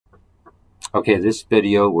Okay, this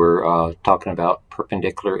video we're talking about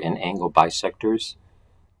perpendicular and angle bisectors.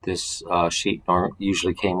 This sheet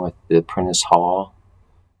usually came with the Prentice Hall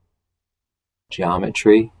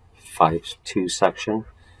geometry 5-2 section.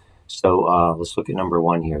 So let's look at number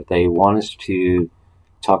 1 here. They want us to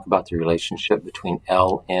talk about the relationship between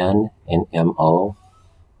LN and MO,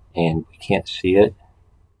 and we can't see it,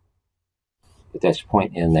 but that's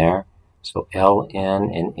point in there. So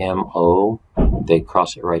LN and MO, they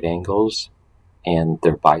cross at right angles and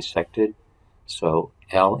they're bisected. So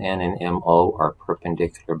LN and MO are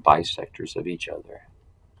perpendicular bisectors of each other.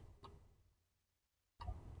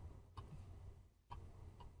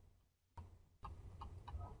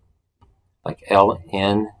 Like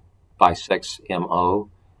LN bisects MO,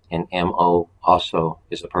 and MO also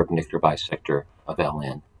is a perpendicular bisector of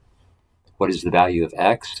LN. What is the value of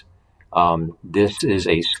X? This is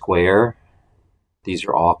a square. These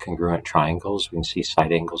are all congruent triangles. We can see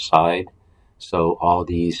side angle side. So all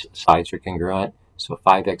these sides are congruent. So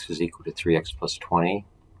 5x is equal to 3x plus 20.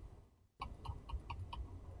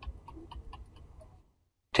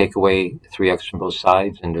 Take away 3x from both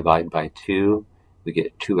sides and divide by 2. We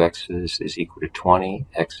get 2x's is equal to 20.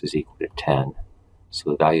 X is equal to 10.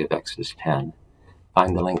 So the value of x is 10.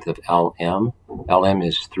 Find the length of LM. LM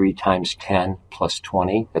is 3 times 10 plus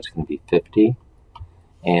 20. That's going to be 50.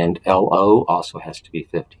 And LO also has to be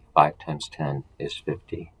 50. 5 times 10 is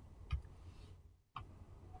 50.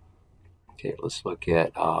 Okay, let's look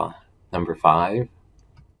at number 5.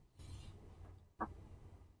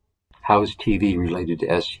 How is TV related to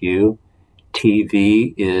SU?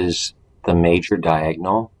 TV is the major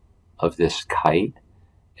diagonal of this kite.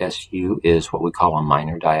 SU is what we call a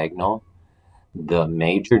minor diagonal. The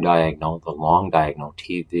major diagonal, the long diagonal,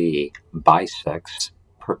 TV, bisects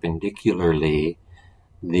perpendicularly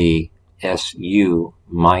the SU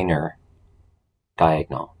minor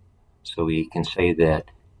diagonal. So we can say that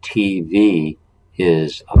TV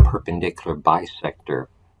is a perpendicular bisector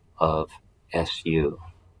of SU.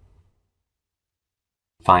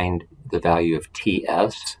 Find the value of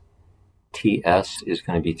TS. TS is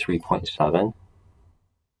going to be 3.7.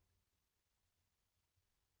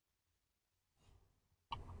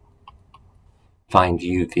 Find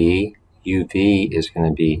UV. UV is going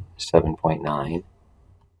to be 7.9.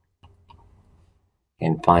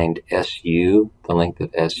 And find SU, the length of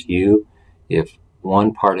SU. If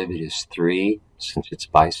one part of it is 3, since it's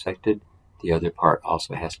bisected, the other part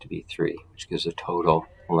also has to be 3, which gives a total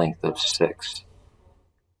length of 6.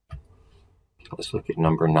 Let's look at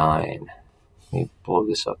number 9. Let me blow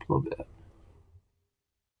this up a little bit.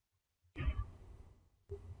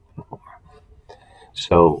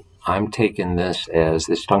 So I'm taking this as,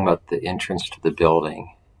 it's talking about the entrance to the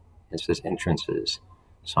building. It says entrances.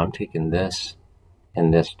 So I'm taking this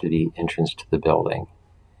and this to be entrance to the building.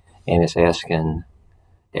 And it's asking,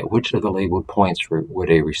 at which of the labeled points would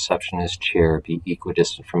a receptionist chair be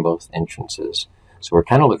equidistant from both entrances? So we're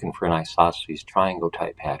kind of looking for an isosceles triangle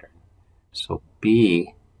type pattern. So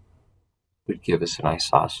B would give us an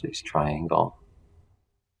isosceles triangle.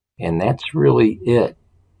 And that's really it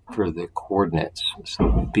for the coordinates.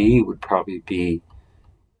 So B would probably be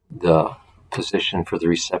the position for the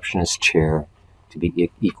receptionist chair to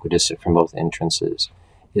be equidistant from both entrances.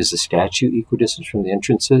 Is the statue equidistant from the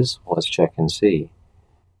entrances? Well, let's check and see.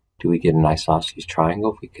 Do we get an isosceles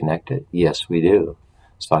triangle if we connect it? Yes, we do.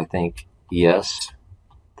 So I think, yes,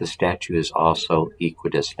 the statue is also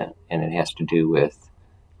equidistant, and it has to do with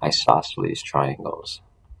isosceles triangles.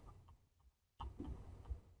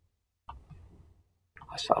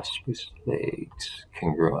 Isosceles legs,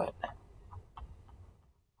 congruent.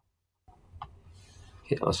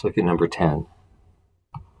 Okay, let's look at number 10.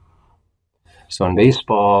 So in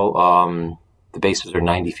baseball, the bases are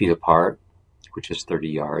 90 feet apart, which is 30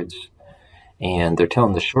 yards. And they're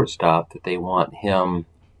telling the shortstop that they want him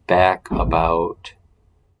back about,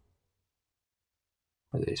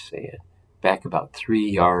 what do they say it? Back about 3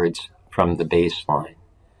 yards from the baseline.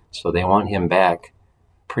 So they want him back,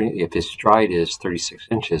 if his stride is 36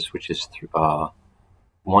 inches, which is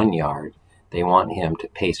 1 yard, they want him to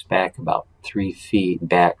pace back about 3 feet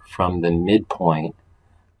back from the midpoint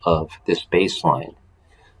of this baseline.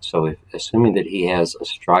 So assuming that he has a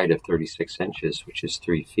stride of 36 inches, which is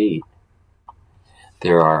 3 feet,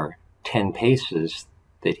 there are 10 paces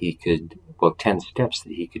that he could, 10 steps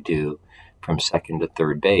that he could do from second to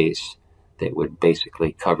third base that would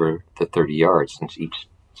basically cover the 30 yards, since each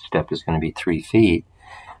step is going to be 3 feet.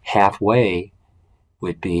 Halfway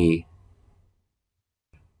would be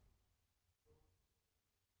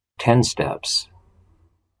 10 steps.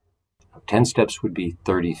 10 steps would be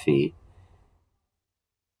 30 feet.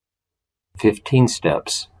 15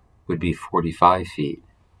 steps would be 45 feet.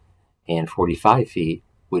 And 45 feet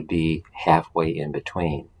would be halfway in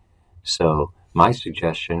between. So my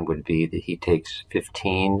suggestion would be that he takes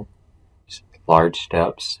 15 large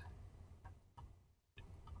steps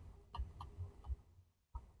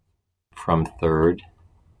from third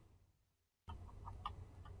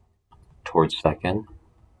towards second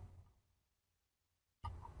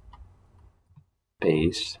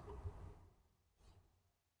base.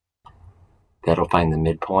 That'll find the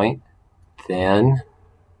midpoint. Then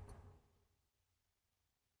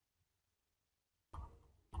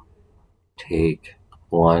take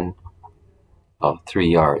 3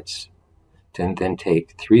 yards. Then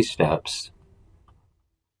take 3 steps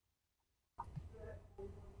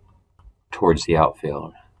towards the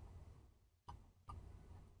outfield.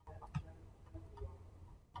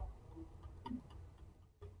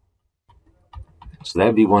 So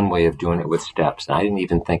that'd be one way of doing it with steps. And I didn't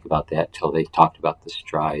even think about that till they talked about the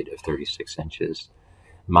stride of 36 inches.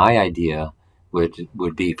 My idea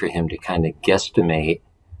would be for him to kind of guesstimate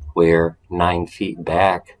where 9 feet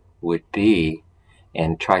back would be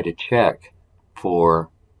and try to check for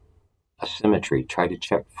a symmetry, try to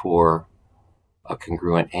check for a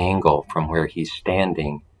congruent angle from where he's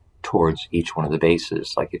standing towards each one of the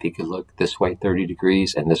bases. Like if he could look this way 30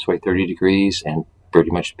 degrees and this way 30 degrees and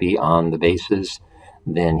pretty much be on the bases,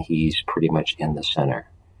 then he's pretty much in the center.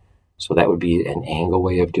 So that would be an angle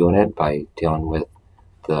way of doing it, by dealing with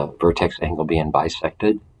the vertex angle being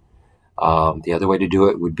bisected. The other way to do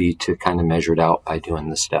it would be to kind of measure it out by doing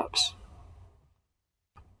the steps.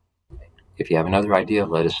 If you have another idea,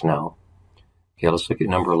 let us know. Okay, let's look at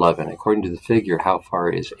number 11. According to the figure, how far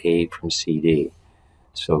is A from CD?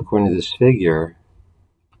 So according to this figure,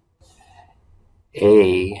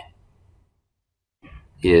 A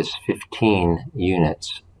is 15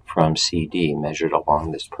 units from CD measured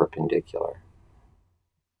along this perpendicular.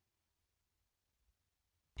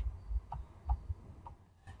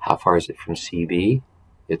 How far is it from CB?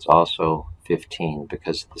 It's also 15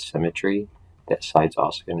 because of the symmetry. That side's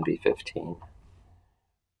also going to be 15.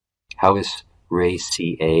 How is ray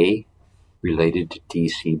CA related to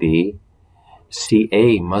DCB?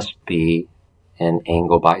 CA must be an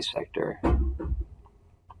angle bisector.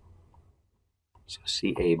 So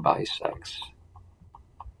CA bisects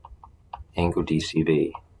angle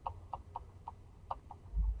DCB.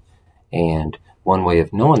 And one way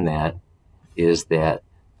of knowing that is that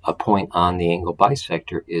a point on the angle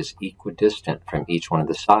bisector is equidistant from each one of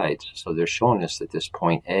the sides. So they're showing us that this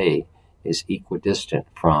point A is equidistant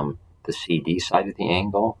from the CD side of the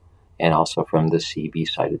angle and also from the CB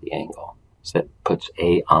side of the angle. So that puts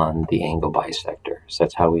A on the angle bisector. So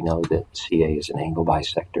that's how we know that CA is an angle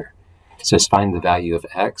bisector. It says find the value of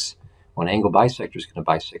X. Well, an angle bisector is going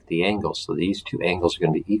to bisect the angle, so these two angles are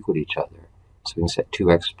going to be equal to each other. So we can set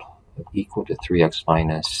 2x equal to 3x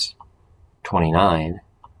minus 29.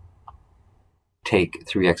 Take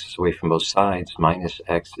 3x's away from both sides. Minus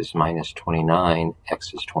x is minus 29.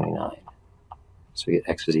 X is 29. So we get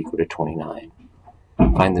x is equal to 29.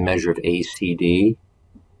 Find the measure of ACD.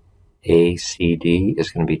 ACD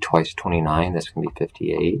is going to be twice 29. That's going to be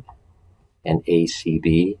 58. And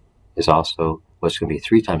ACB is also, well, it's going to be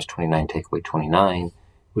 3 times 29 take away 29,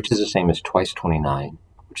 which is the same as twice 29,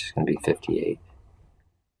 which is going to be 58.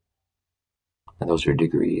 And those are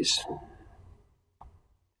degrees.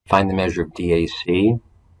 Find the measure of DAC.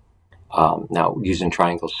 Now, using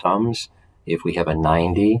triangle sums, if we have a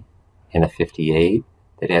 90 and a 58,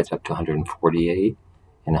 that adds up to 148,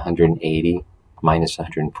 and 180 minus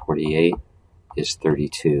 148 is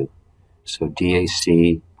 32. So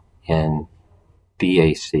DAC and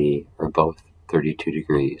BAC are both 32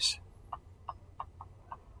 degrees.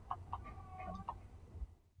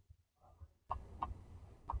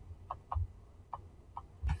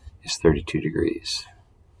 Is 32 degrees.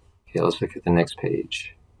 Okay, let's look at the next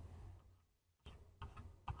page.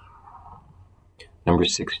 Number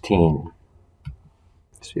 16.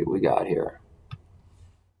 Let's see what we got here.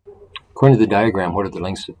 According to the diagram, what are the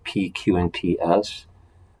lengths of PQ and PS?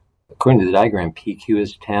 According to the diagram, PQ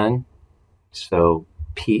is 10, so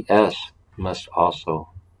PS must also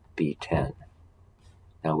be 10.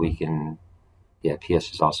 Now we can,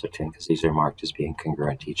 PS is also 10 because these are marked as being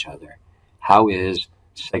congruent to each other. How is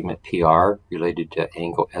segment PR related to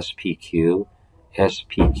angle SPQ?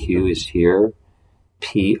 SPQ is here.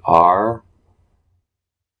 PR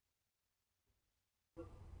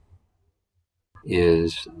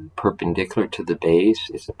is perpendicular to the base.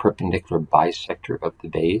 It's a perpendicular bisector of the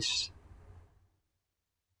base.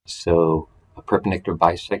 So a perpendicular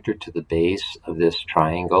bisector to the base of this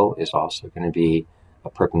triangle is also going to be a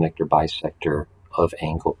perpendicular bisector of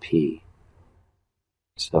angle P.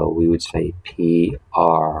 So we would say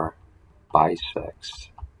PR bisects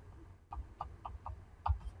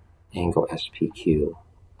angle SPQ.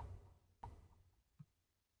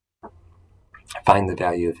 Find the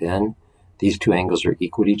value of n. These two angles are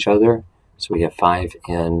equal to each other, so we have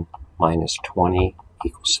 5n minus 20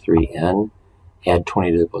 equals 3n. Add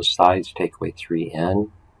 20 to both sides, take away 3n.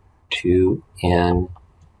 2n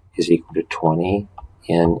is equal to 20,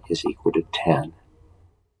 n is equal to 10.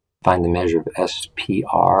 Find the measure of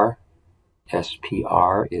SPR.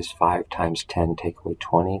 SPR is 5 times 10, take away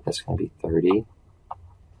 20, that's going to be 30.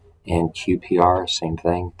 And QPR, same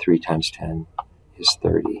thing, 3 times 10 is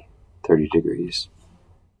 30 degrees.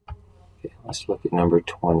 Okay, let's look at number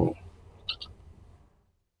 20.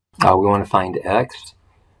 We want to find x.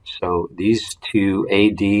 So these two,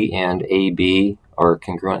 AD and AB, are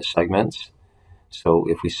congruent segments. So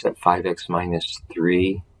if we set 5x minus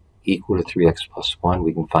 3 equal to 3x plus 1,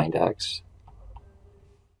 we can find x.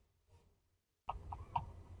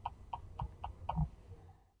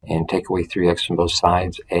 And take away 3x from both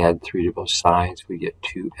sides, add 3 to both sides, we get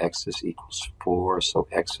 2x equals 4, so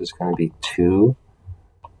x is going to be 2.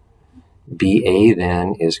 BA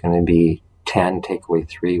then is going to be 10, take away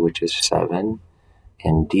 3, which is 7.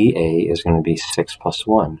 And DA is going to be 6 plus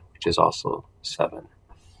 1, which is also 7.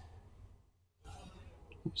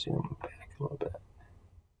 Zoom back a little bit.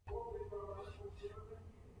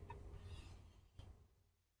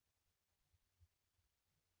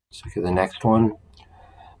 Let's look at the next one.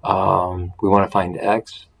 We want to find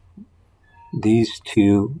x. These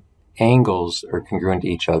two angles are congruent to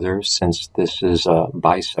each other since this is a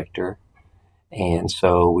bisector. And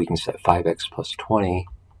so we can set 5x plus 20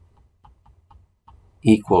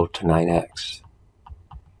 equal to 9x.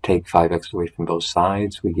 Take 5x away from both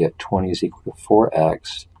sides, we get 20 is equal to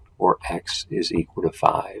 4x, or x is equal to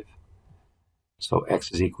 5. So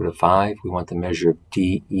x is equal to 5. We want the measure of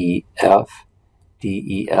DEF.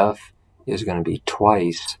 DEF is going to be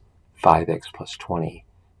twice 5x plus 20.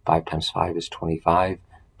 5 times 5 is 25,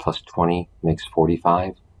 plus 20 makes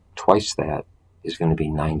 45. Twice that is going to be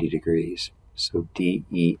 90 degrees. So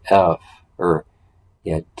DEF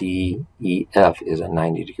is a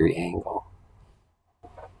 90 degree angle.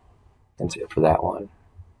 That's it for that one.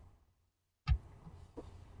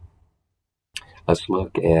 Let's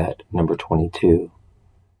look at number 22.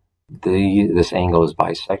 This angle is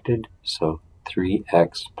bisected, so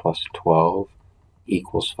 3x plus 12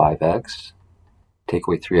 equals 5x. Take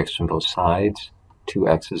away 3x from both sides,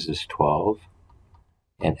 2x's is 12,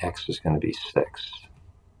 and x is going to be 6.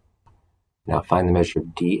 Now find the measure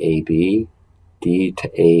of DAB. D to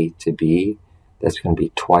A to B, that's going to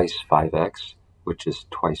be twice 5x, which is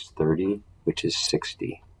twice 30, which is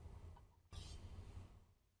 60.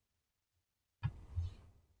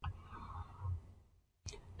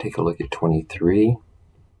 Take a look at 23.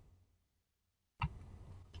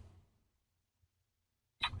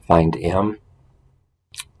 Find M.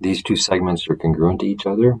 These two segments are congruent to each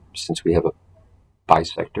other since we have a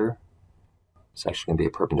bisector. It's actually going to be a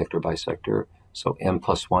perpendicular bisector. So M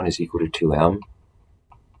plus 1 is equal to 2M.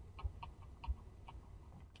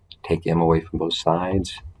 Take M away from both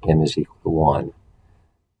sides. M is equal to 1.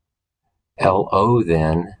 LO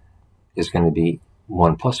then is going to be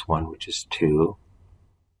 1 plus 1, which is 2.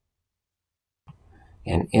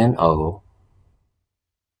 And NO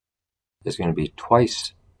is going to be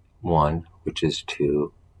twice 1, which is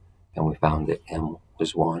 2. And we found that M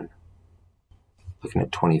was 1. Looking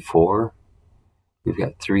at 24, we've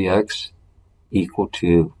got 3x equal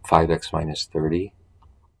to 5x minus 30.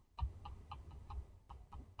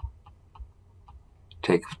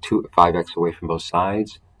 Take 5x away from both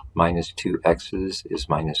sides. Minus 2x's is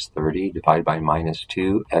minus 30. Divided by minus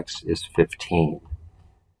 2, x is 15.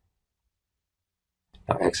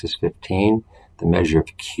 Now x is 15. The measure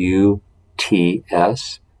of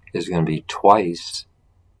QTS is going to be twice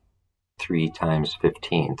 3 times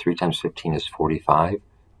 15. 3 times 15 is 45.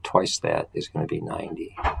 Twice that is going to be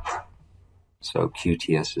 90. So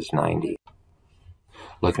QTS is 90.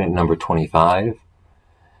 Looking at number 25,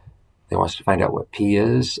 they want us to find out what P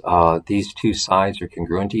is. These two sides are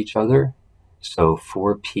congruent to each other. So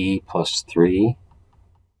 4P plus 3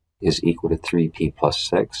 is equal to 3P plus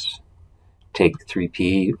 6. Take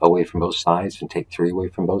 3P away from both sides and take 3 away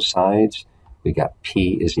from both sides. We got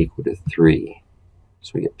P is equal to 3.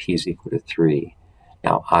 So we get P is equal to 3.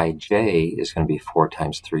 Now IJ is going to be 4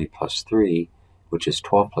 times 3 plus 3, which is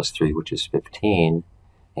 12 plus 3, which is 15.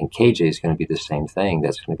 And KJ is going to be the same thing.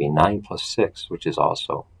 That's going to be 9 plus 6, which is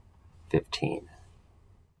also 15.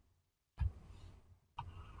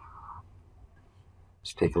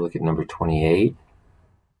 Let's take a look at number 28.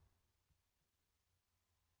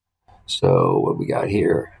 So what we got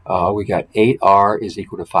here? We got 8r is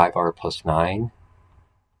equal to 5r plus 9.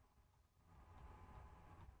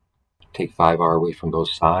 Take 5r away from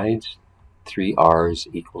both sides. 3r's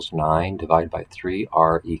equals 9. Divide by 3,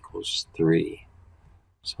 r equals 3.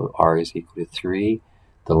 So r is equal to 3.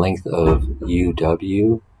 The length of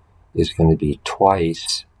UW is going to be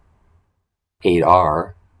twice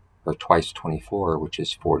 8r, or twice 24, which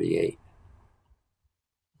is 48.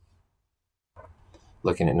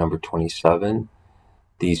 Looking at number 27,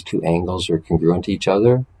 these two angles are congruent to each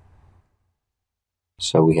other.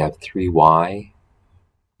 So we have 3y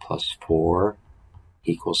plus 4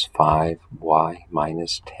 equals 5y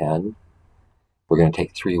minus 10. We're going to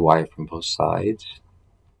take 3y from both sides,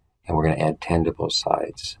 and we're going to add 10 to both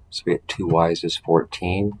sides. So we get 2y's is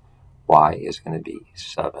 14, y is going to be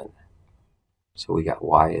 7. So we got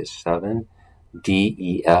y is 7.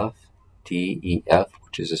 DEF,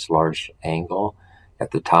 which is this large angle at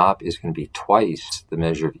the top, is going to be twice the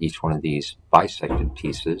measure of each one of these bisected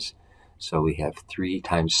pieces. So we have 3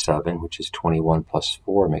 times 7, which is 21, plus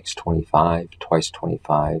 4 makes 25. Twice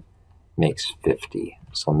 25 makes 50.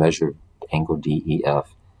 So measure of angle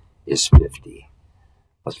DEF is 50.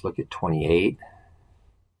 Let's look at 28.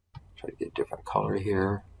 Try to get a different color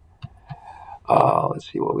here.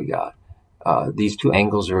 Let's see what we got. These two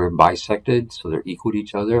angles are bisected, so they're equal to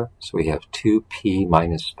each other. So we have 2p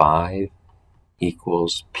minus 5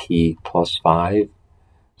 equals p plus 5.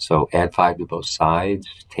 So add 5 to both sides.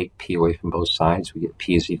 Take p away from both sides. We get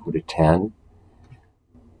p is equal to 10.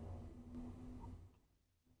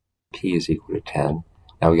 P is equal to 10.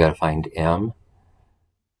 Now we got to find m.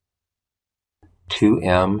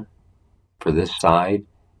 2m for this side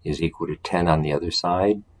is equal to 10 on the other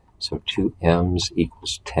side. So 2m's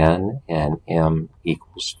equals 10, and m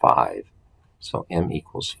equals 5. So m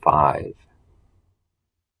equals 5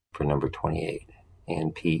 for number 28,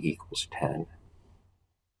 and p equals 10.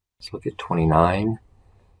 Let's look at 29.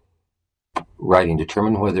 Writing,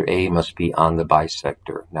 determine whether A must be on the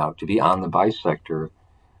bisector. Now, to be on the bisector,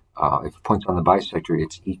 if a point's on the bisector,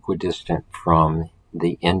 it's equidistant from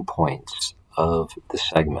the endpoints of the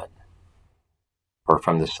segment, or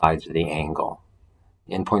from the sides of the angle.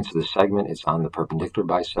 Endpoints of the segment, it's on the perpendicular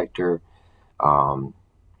bisector.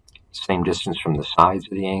 Same distance from the sides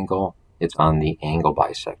of the angle, it's on the angle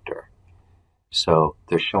bisector. So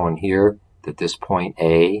they're showing here that this point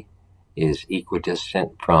A is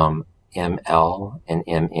equidistant from ML and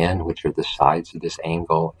MN, which are the sides of this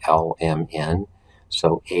angle LMN.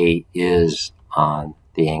 So A is on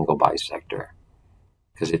the angle bisector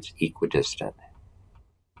because it's equidistant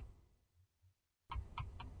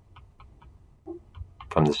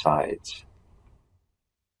from the sides.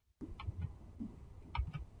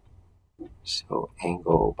 So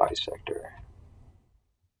angle bisector.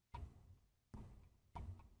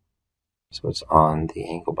 So it's on the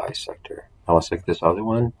angle bisector. Now let's look at this other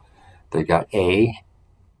one. They got A.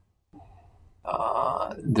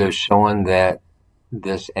 They're showing that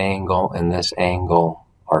this angle and this angle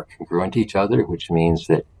are congruent to each other, which means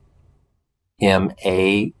that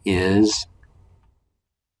MA is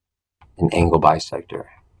an angle bisector.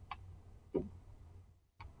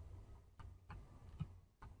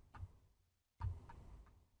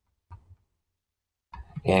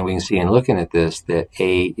 And we can see in looking at this that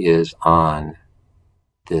A is on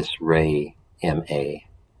this ray MA.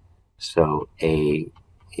 So A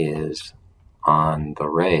is on the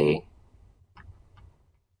ray.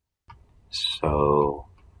 So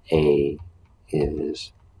A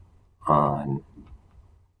is on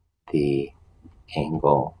the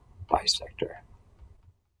angle bisector.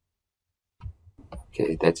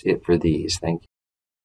 Okay, that's it for these. Thank you.